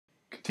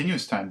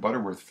continuous time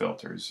Butterworth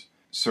filters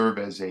serve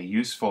as a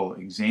useful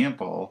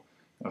example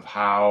of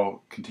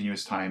how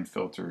continuous time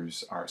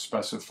filters are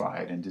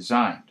specified and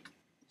designed.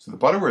 So the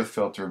Butterworth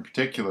filter in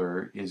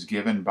particular is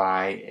given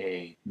by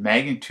a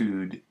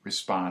magnitude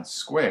response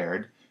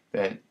squared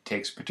that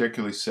takes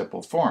particularly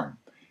simple form.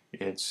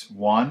 It's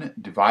 1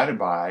 divided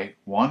by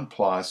 1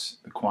 plus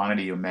the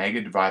quantity omega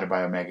divided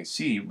by omega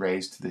c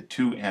raised to the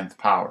 2nth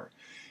power.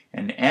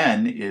 And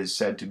n is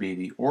said to be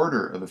the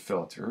order of the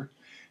filter,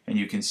 and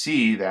you can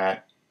see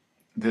that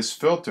this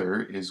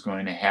filter is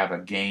going to have a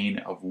gain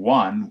of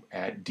 1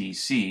 at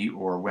DC,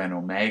 or when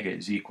omega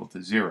is equal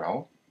to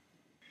 0.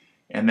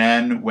 And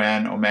then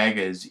when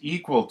omega is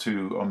equal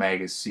to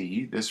omega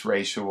c, this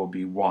ratio will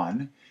be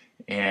 1,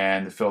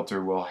 and the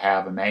filter will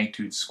have a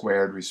magnitude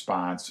squared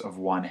response of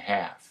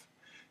 1/2.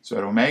 So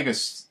at omega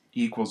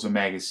equals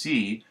omega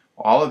c,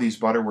 all of these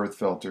Butterworth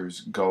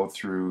filters go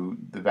through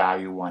the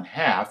value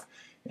 1/2,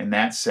 and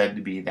that's said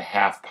to be the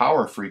half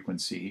power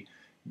frequency,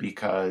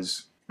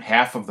 because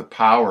half of the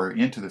power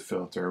into the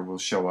filter will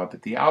show up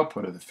at the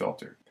output of the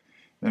filter.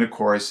 Then of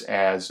course,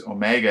 as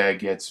omega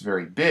gets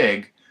very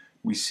big,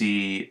 we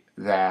see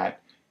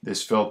that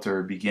this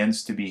filter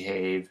begins to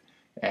behave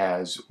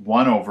as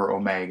 1 over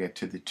omega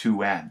to the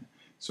 2n.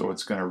 So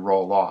it's going to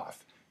roll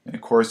off. And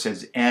of course,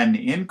 as n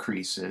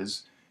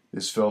increases,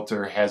 this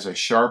filter has a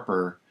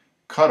sharper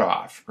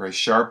cutoff, or a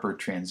sharper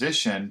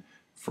transition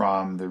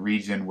from the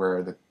region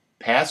where the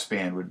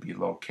passband would be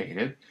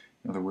located,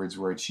 in other words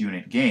where its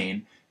unit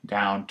gain,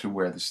 down to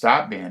where the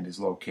stop band is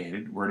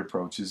located, where it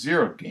approaches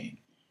zero gain.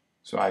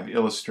 So I've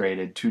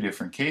illustrated two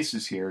different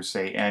cases here,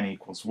 say n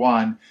equals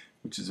 1,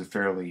 which is a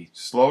fairly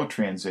slow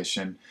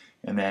transition,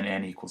 and then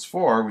n equals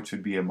 4, which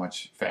would be a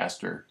much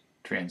faster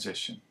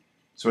transition.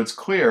 So it's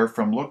clear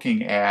from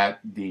looking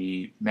at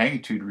the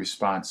magnitude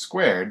response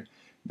squared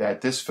that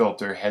this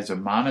filter has a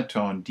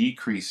monotone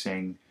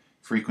decreasing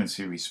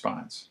frequency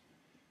response.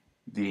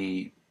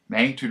 The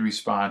magnitude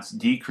response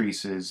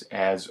decreases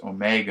as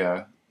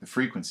omega, the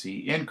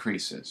frequency,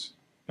 increases.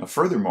 Now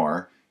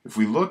furthermore, if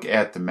we look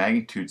at the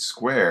magnitude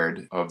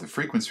squared of the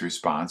frequency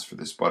response for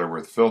this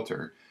Butterworth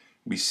filter,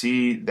 we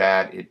see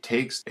that it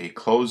takes a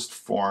closed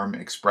form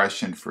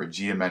expression for a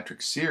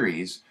geometric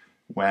series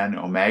when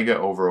omega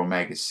over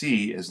omega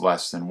c is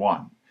less than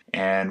 1.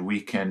 And we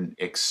can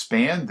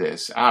expand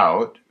this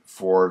out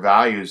for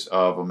values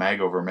of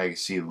omega over omega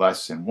c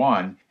less than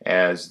 1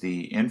 as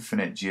the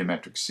infinite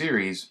geometric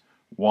series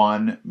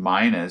 1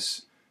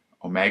 minus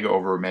omega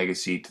over omega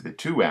c to the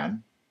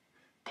 2n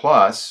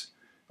plus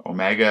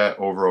omega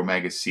over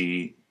omega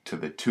c to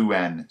the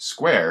 2n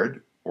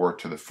squared, or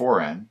to the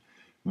 4n,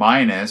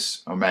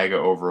 minus omega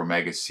over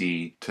omega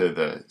c to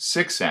the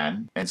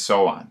 6n, and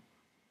so on.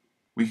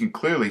 We can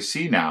clearly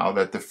see now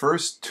that the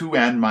first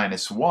 2n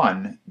minus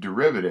 1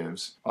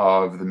 derivatives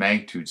of the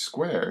magnitude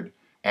squared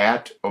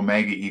at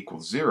omega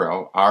equals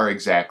 0 are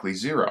exactly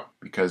 0,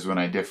 because when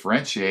I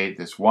differentiate,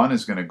 this 1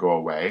 is going to go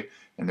away,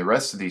 and the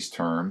rest of these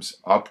terms,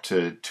 up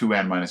to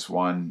 2n minus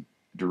 1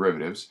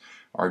 derivatives,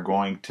 are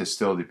going to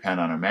still depend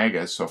on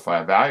omega. So if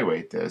I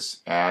evaluate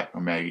this at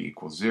omega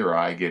equals 0,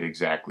 I get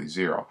exactly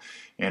 0.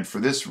 And for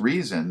this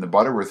reason, the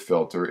Butterworth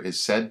filter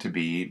is said to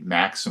be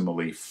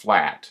maximally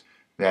flat.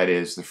 That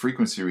is, the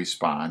frequency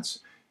response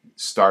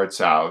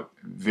starts out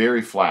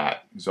very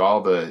flat, because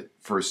all the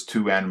first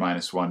 2n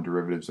minus 1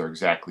 derivatives are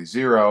exactly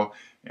 0,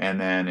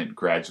 and then it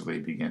gradually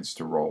begins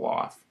to roll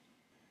off.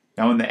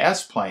 Now in the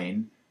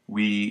S-plane,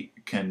 we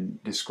can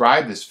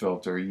describe this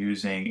filter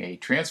using a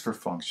transfer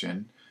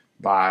function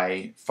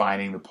by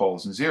finding the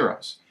poles and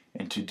zeros.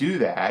 And to do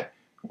that,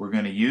 we're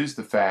going to use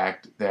the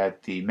fact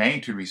that the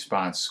magnitude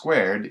response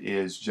squared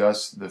is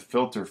just the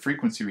filter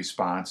frequency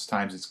response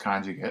times its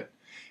conjugate.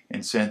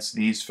 And since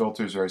these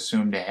filters are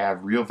assumed to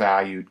have real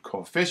valued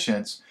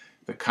coefficients,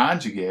 the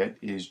conjugate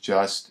is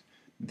just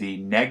the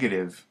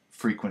negative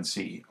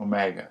frequency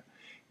omega.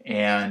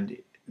 And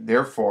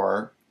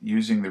therefore,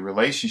 using the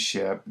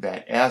relationship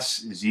that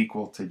S is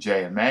equal to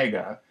j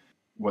omega,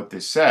 what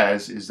this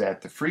says is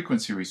that the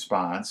frequency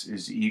response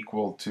is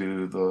equal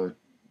to the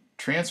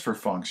transfer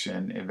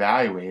function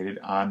evaluated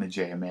on the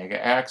j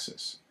omega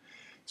axis.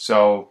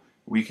 So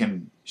we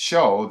can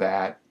show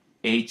that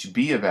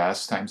hb of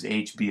s times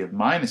hb of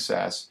minus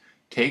s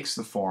takes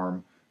the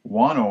form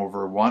 1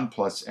 over 1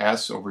 plus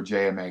s over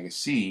j omega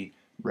c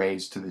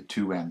raised to the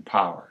 2n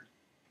power.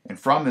 And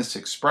from this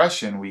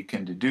expression, we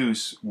can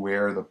deduce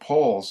where the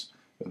poles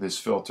of this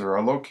filter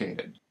are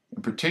located.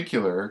 In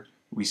particular,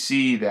 we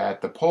see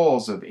that the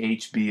poles of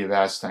hb of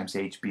s times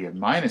hb of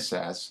minus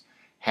s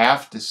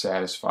have to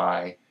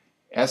satisfy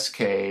sk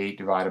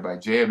divided by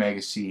j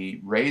omega c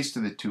raised to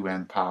the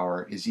 2n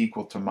power is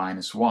equal to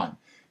minus 1,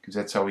 because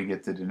that's how we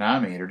get the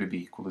denominator to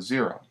be equal to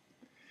 0.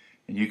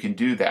 And you can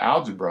do the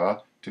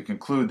algebra to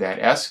conclude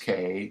that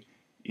sk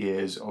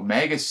is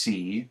omega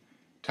c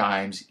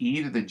times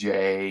e to the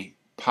j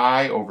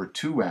pi over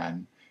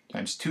 2n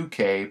times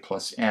 2k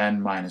plus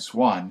n minus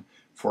 1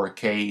 for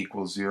k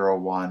equals 0,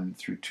 1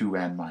 through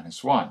 2n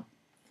minus 1. Of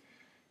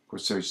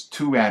course, there's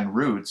 2n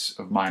roots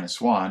of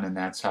minus 1, and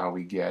that's how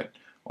we get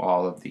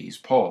all of these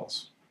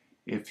poles.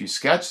 If you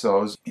sketch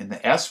those in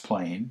the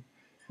S-plane,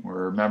 where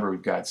remember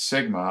we've got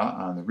sigma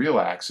on the real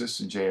axis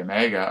and j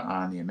omega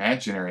on the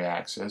imaginary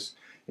axis,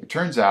 it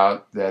turns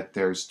out that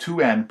there's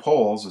 2n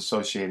poles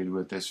associated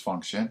with this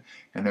function,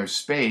 and they're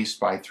spaced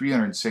by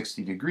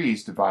 360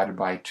 degrees divided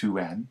by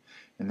 2n,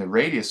 and the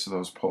radius of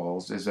those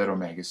poles is at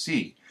omega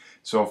c.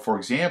 So for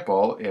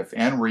example, if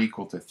n were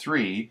equal to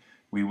 3,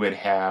 we would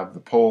have the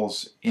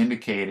poles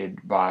indicated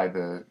by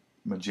the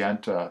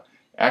magenta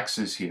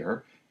x's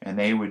here, and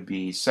they would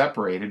be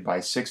separated by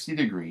 60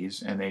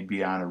 degrees, and they'd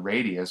be on a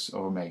radius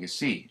of omega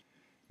c.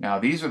 Now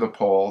these are the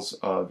poles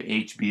of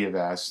hb of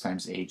s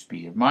times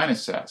hb of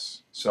minus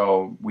s.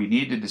 So we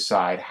need to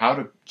decide how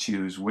to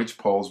choose which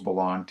poles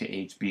belong to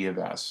hb of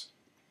s.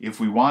 If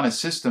we want a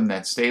system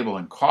that's stable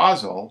and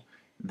causal,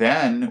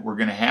 then we're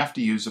going to have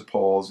to use the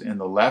poles in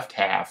the left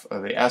half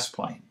of the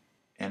s-plane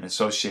and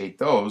associate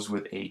those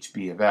with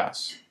hb of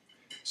s.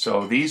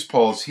 So these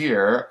poles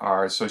here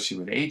are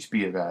associated with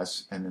hb of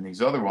s, and then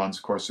these other ones,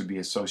 of course, would be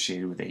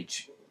associated with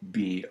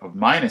hb of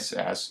minus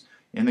s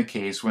in the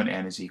case when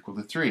n is equal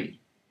to 3.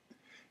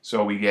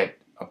 So we get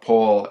a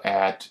pole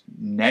at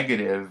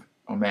negative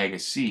omega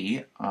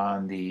c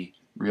on the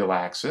real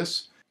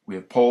axis. We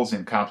have poles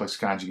in complex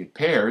conjugate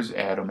pairs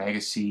at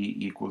omega c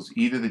equals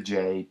e to the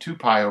j 2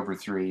 pi over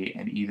 3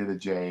 and e to the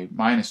j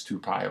minus 2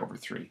 pi over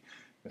 3.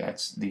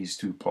 That's these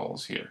two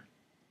poles here.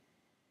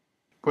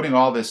 Putting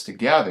all this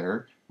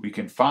together, we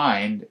can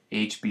find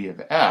hb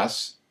of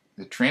s,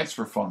 the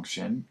transfer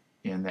function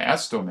in the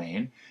s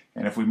domain,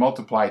 and if we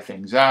multiply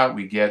things out,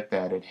 we get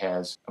that it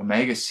has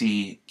omega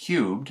c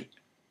cubed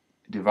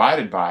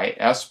divided by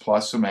s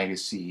plus omega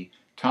c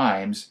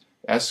times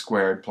s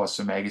squared plus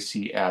omega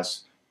c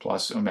s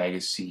plus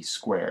omega c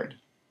squared.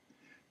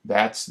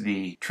 That's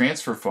the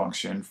transfer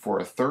function for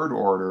a third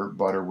order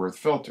Butterworth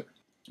filter.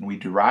 We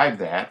derive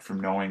that from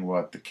knowing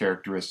what the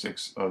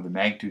characteristics of the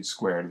magnitude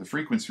squared of the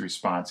frequency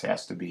response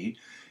has to be,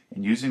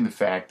 and using the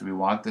fact that we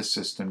want this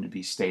system to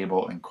be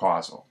stable and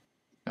causal.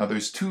 Now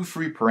there's two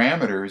free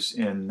parameters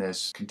in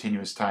this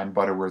continuous time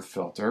Butterworth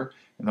filter,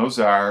 and those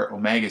are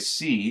omega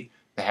c,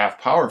 the half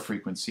power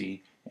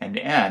frequency, and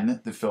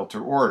n, the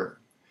filter order.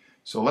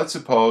 So let's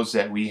suppose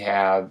that we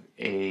have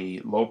a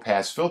low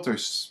pass filter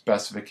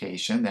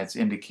specification that's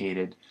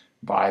indicated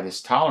by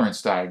this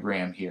tolerance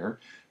diagram here,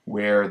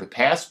 where the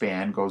pass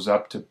band goes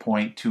up to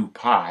 0.2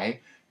 pi,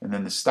 and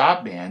then the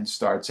stop band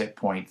starts at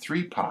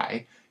 0.3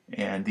 pi,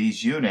 and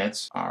these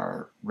units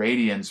are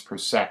radians per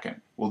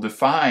second. We'll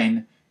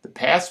define the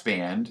pass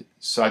band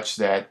such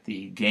that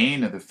the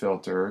gain of the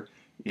filter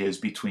is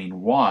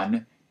between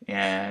 1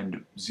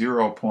 and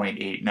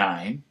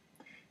 0.89,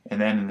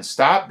 and then in the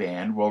stop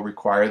band we'll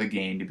require the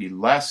gain to be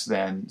less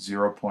than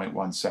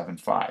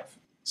 0.175.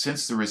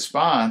 Since the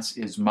response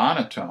is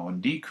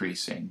monotone,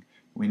 decreasing,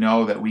 we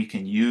know that we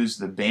can use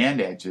the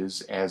band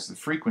edges as the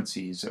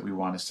frequencies that we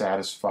want to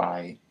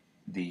satisfy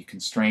the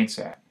constraints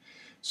at.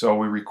 So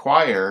we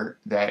require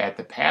that at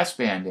the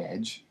passband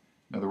edge,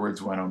 in other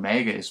words, when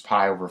omega is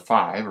pi over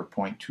 5, or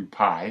 0.2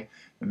 pi,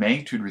 the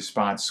magnitude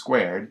response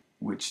squared,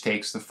 which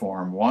takes the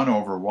form 1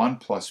 over 1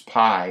 plus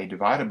pi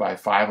divided by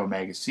 5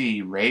 omega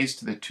c raised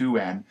to the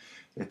 2n,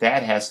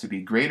 that has to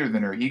be greater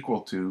than or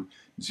equal to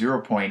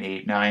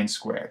 0.89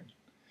 squared.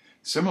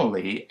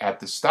 Similarly, at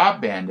the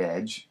stop band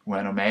edge,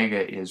 when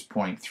omega is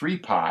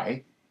 0.3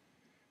 pi,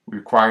 we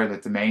require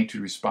that the magnitude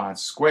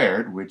response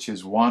squared, which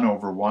is 1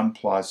 over 1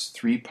 plus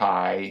 3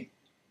 pi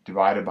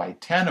divided by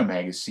 10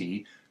 omega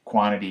c,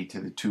 quantity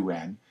to the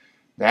 2n,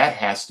 that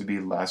has to be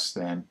less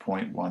than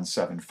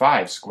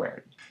 0.175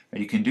 squared. Now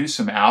you can do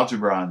some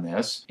algebra on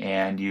this,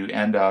 and you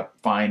end up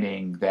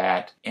finding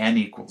that n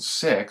equals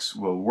 6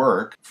 will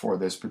work for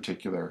this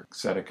particular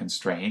set of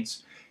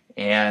constraints.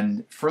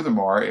 And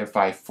furthermore, if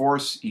I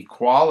force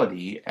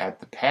equality at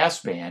the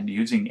passband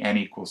using n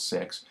equals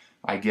 6,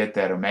 I get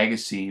that omega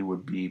c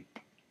would be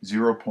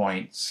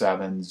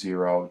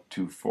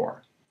 0.7024.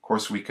 Of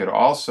course, we could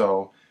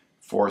also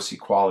force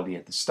equality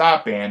at the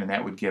stop band, and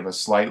that would give a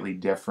slightly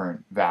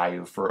different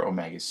value for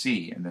omega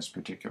c in this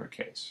particular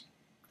case.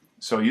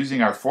 So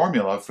using our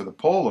formula for the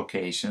pole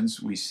locations,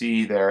 we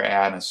see they're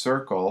at a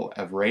circle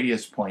of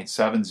radius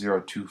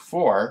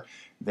 0.7024.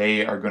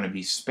 They are going to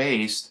be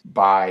spaced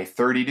by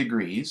 30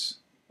 degrees,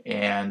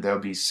 and there'll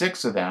be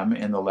 6 of them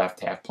in the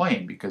left half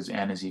plane because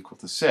n is equal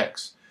to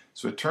 6.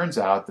 So it turns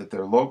out that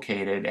they're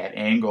located at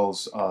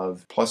angles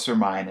of plus or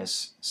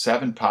minus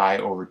 7 pi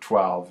over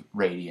 12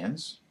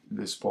 radians,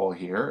 this pole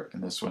here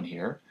and this one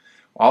here.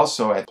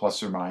 Also at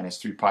plus or minus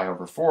 3 pi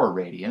over 4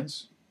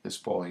 radians, this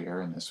pole here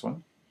and this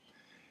one.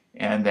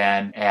 And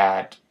then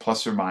at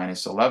plus or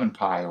minus 11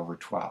 pi over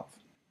 12.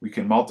 We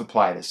can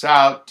multiply this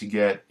out to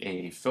get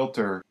a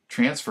filter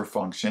transfer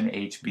function,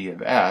 hb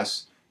of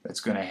s, that's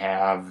going to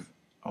have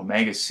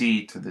omega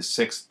c to the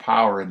 6th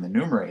power in the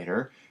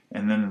numerator,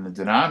 and then in the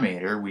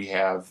denominator we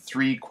have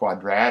 3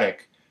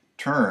 quadratic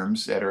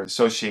terms that are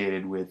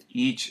associated with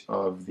each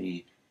of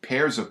the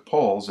pairs of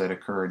poles that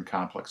occur in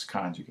complex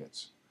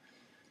conjugates.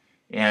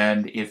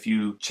 And if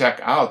you check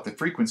out the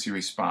frequency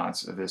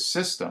response of this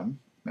system,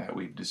 that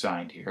we've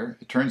designed here.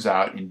 It turns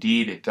out,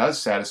 indeed, it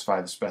does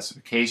satisfy the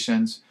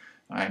specifications.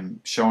 I'm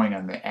showing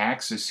on the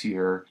axis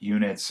here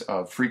units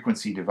of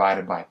frequency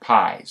divided by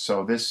pi.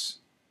 So this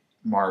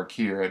mark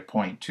here at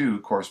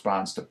 0.2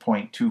 corresponds to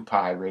 0.2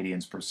 pi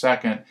radians per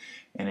second,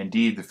 and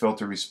indeed the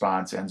filter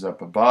response ends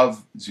up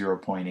above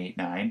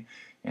 0.89,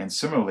 and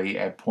similarly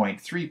at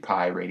 0.3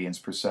 pi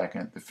radians per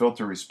second the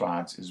filter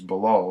response is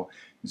below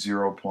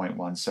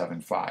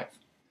 0.175.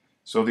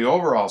 So the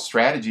overall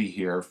strategy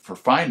here for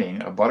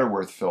finding a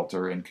Butterworth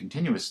filter in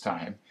continuous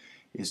time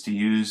is to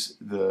use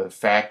the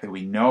fact that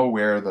we know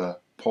where the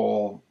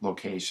pole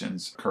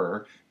locations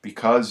occur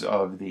because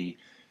of the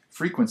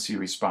frequency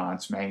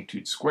response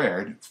magnitude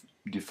squared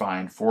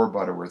defined for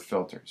Butterworth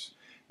filters.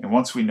 And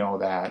once we know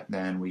that,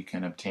 then we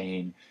can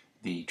obtain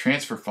the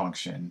transfer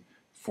function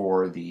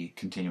for the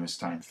continuous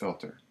time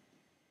filter.